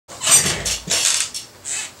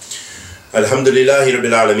Alhamdulillahi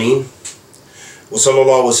Rabbil Alameen. Wa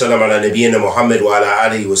sallallahu wa sallam ala nabiyyina Muhammad wa ala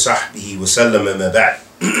alihi wa sahbihi wa sallam amma ba'd.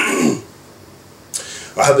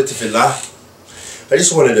 Ahabati fillah. I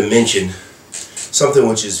just wanted to mention something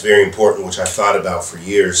which is very important, which I thought about for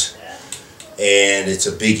years. And it's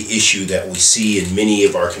a big issue that we see in many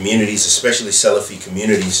of our communities, especially Salafi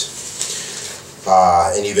communities,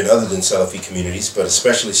 and even other than Salafi communities, but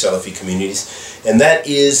especially Salafi communities. And that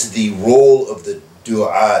is the role of the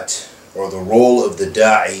du'at, or the role of the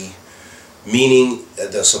da'i, meaning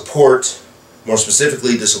the support, more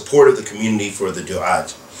specifically the support of the community for the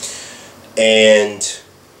du'at. And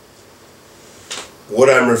what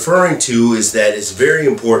I'm referring to is that it's very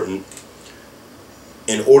important,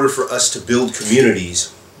 in order for us to build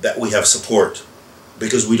communities, that we have support,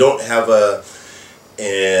 because we don't have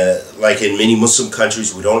like in many Muslim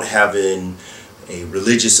countries, we don't have a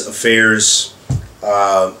religious affairs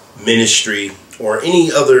ministry or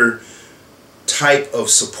any other type of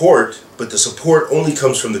support, but the support only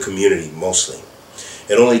comes from the community mostly.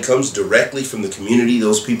 It only comes directly from the community,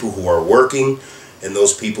 those people who are working and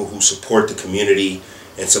those people who support the community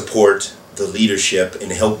and support the leadership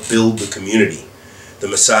and help build the community. The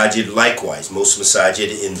masajid likewise. Most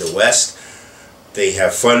masajid in the West, they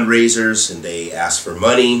have fundraisers and they ask for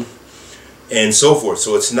money and so forth.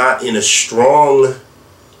 So it's not in a strong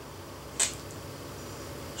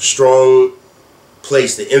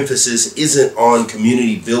place. The emphasis isn't on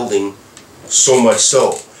community building so much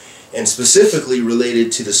so. And specifically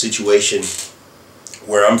related to the situation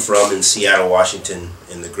where I'm from in Seattle, Washington,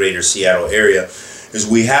 in the greater Seattle area, is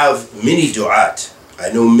we have many du'at.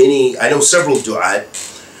 I know several du'at,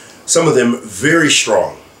 some of them very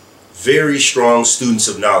strong students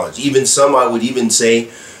of knowledge. Even some, I would even say,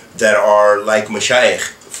 that are like mashayikh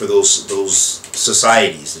for those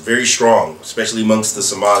societies, very strong, especially amongst the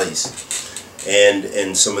Somalis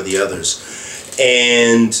and some of the others.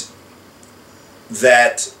 And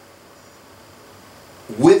that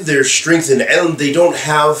with their strength and ilm, they don't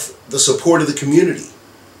have the support of the community.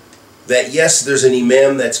 That yes, there's an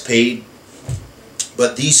imam that's paid,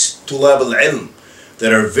 but these tulab al-ilm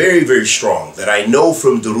that are very, very strong, that I know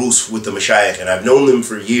from durus with the mashayikh, and I've known them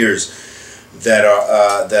for years, that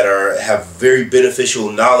have very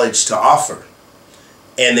beneficial knowledge to offer,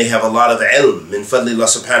 and they have a lot of ilm min fadlillah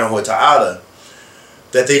subhanahu wa ta'ala,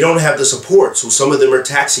 that they don't have the support. So some of them are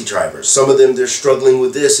taxi drivers, some of them they're struggling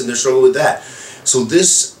with this and they're struggling with that. So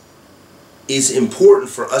this is important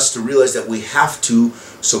for us to realize, that we have to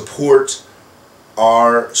support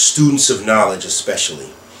our students of knowledge, especially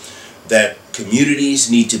that communities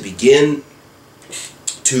need to begin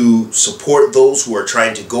to support those who are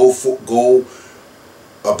trying to go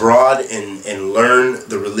abroad and learn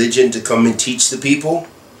the religion, to come and teach the people,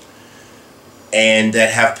 and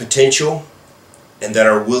that have potential and that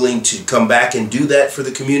are willing to come back and do that for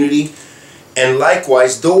the community. And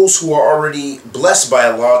likewise, those who are already blessed by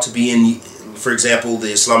Allah to be in, for example,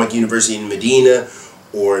 the Islamic University in Medina,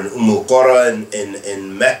 or in Al-Qura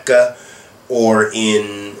in Mecca, or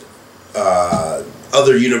in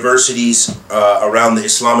other universities around the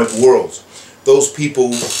Islamic world. Those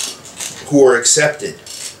people who are accepted.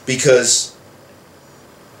 Because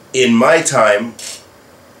in my time,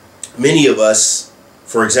 many of us,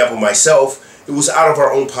 for example myself, it was out of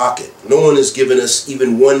our own pocket. No one has given us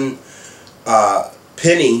even one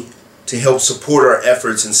penny to help support our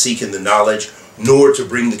efforts in seeking the knowledge, nor to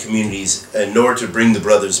bring the communities, and nor to bring the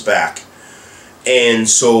brothers back. And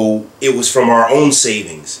so it was from our own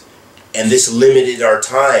savings, and this limited our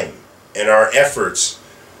time and our efforts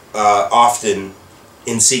often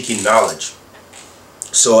in seeking knowledge.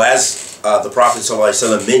 So as the Prophet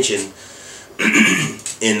ﷺ mentioned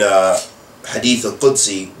in Hadeeth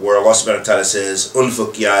al-Qudsi, where Allah subhanahu wa ta'ala says,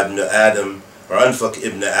 "Unfaq ya ibn Adam," or "Unfaq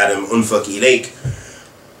ibn Adam, unfaq ilayk,"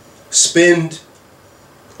 spend,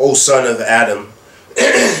 O son of Adam,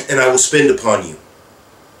 and I will spend upon you.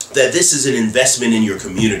 That this is an investment in your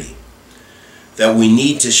community. That we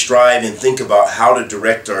need to strive and think about how to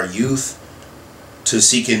direct our youth to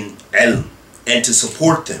seeking ilm, and to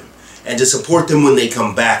support them. And to support them when they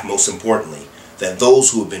come back, most importantly. That those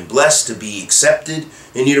who have been blessed to be accepted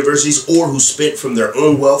in universities, or who spent from their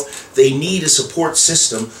own wealth, they need a support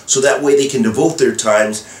system, so that way they can devote their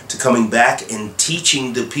times to coming back and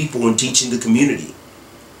teaching the people and teaching the community.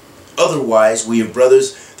 Otherwise, we have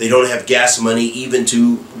brothers, they don't have gas money even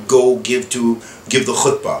to go give the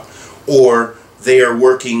khutbah, or they are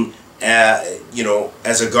working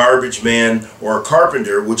as a garbage man or a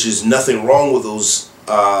carpenter, which is nothing wrong with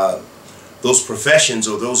those professions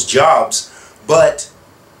or those jobs, but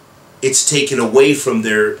it's taken away from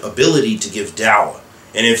their ability to give da'wah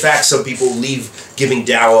And in fact, some people leave giving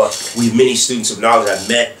dawah. We have many students of knowledge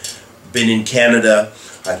been in Canada.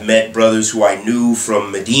 I've met brothers who I knew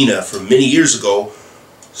from Medina from many years ago.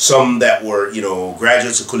 Some that were,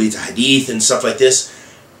 graduates of Kulliyat Hadeeth and stuff like this.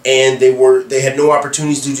 And they had no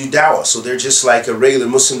opportunities to do dawah. So they're just like a regular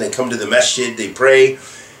Muslim. They come to the masjid, they pray,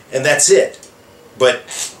 and that's it. But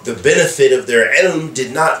the benefit of their ilm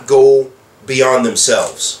did not go beyond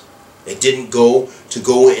themselves. It didn't go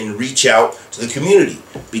and reach out to the community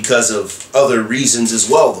because of other reasons as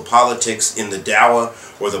well. The politics in the dawah,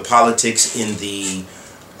 or the politics in the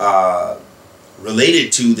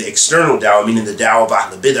related to the external dawah, meaning the dawah of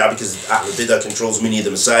Ahl Bid'ah, because Ahl Bid'ah controls many of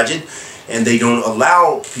the masajid, and they don't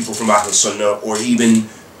allow people from Ahl Sunnah or even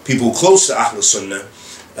people close to Ahl Sunnah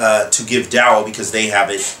to give dawah, because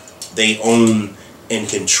they own and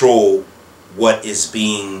control what is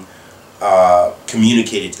being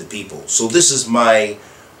communicated to the people. So this is my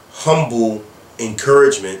humble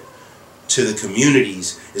encouragement to the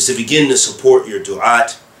communities, is to begin to support your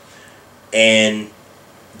du'at, and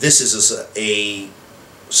this is a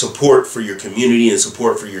support for your community and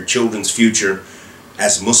support for your children's future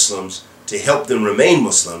as Muslims, to help them remain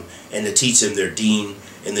Muslim and to teach them their deen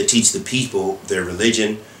and to teach the people their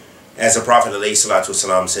religion. As the Prophet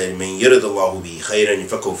ﷺ said, "Man yuridillahu bihi khayran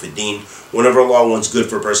yufaqihu fid din." Whenever Allah wants good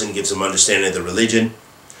for a person, He gives them understanding of the religion.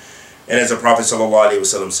 And as the Prophet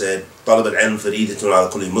ﷺ said, "Talab al-ilm faridatun ala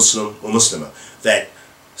kulli muslim wa muslima," that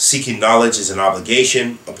seeking knowledge is an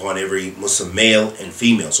obligation upon every Muslim male and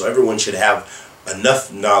female. So everyone should have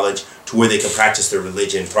enough knowledge to where they can practice their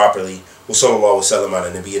religion properly. Wa sallallahu wa sallam ala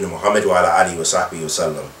nabiyyina Muhammad wa ala alihi wa sahbihi wa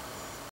sallam.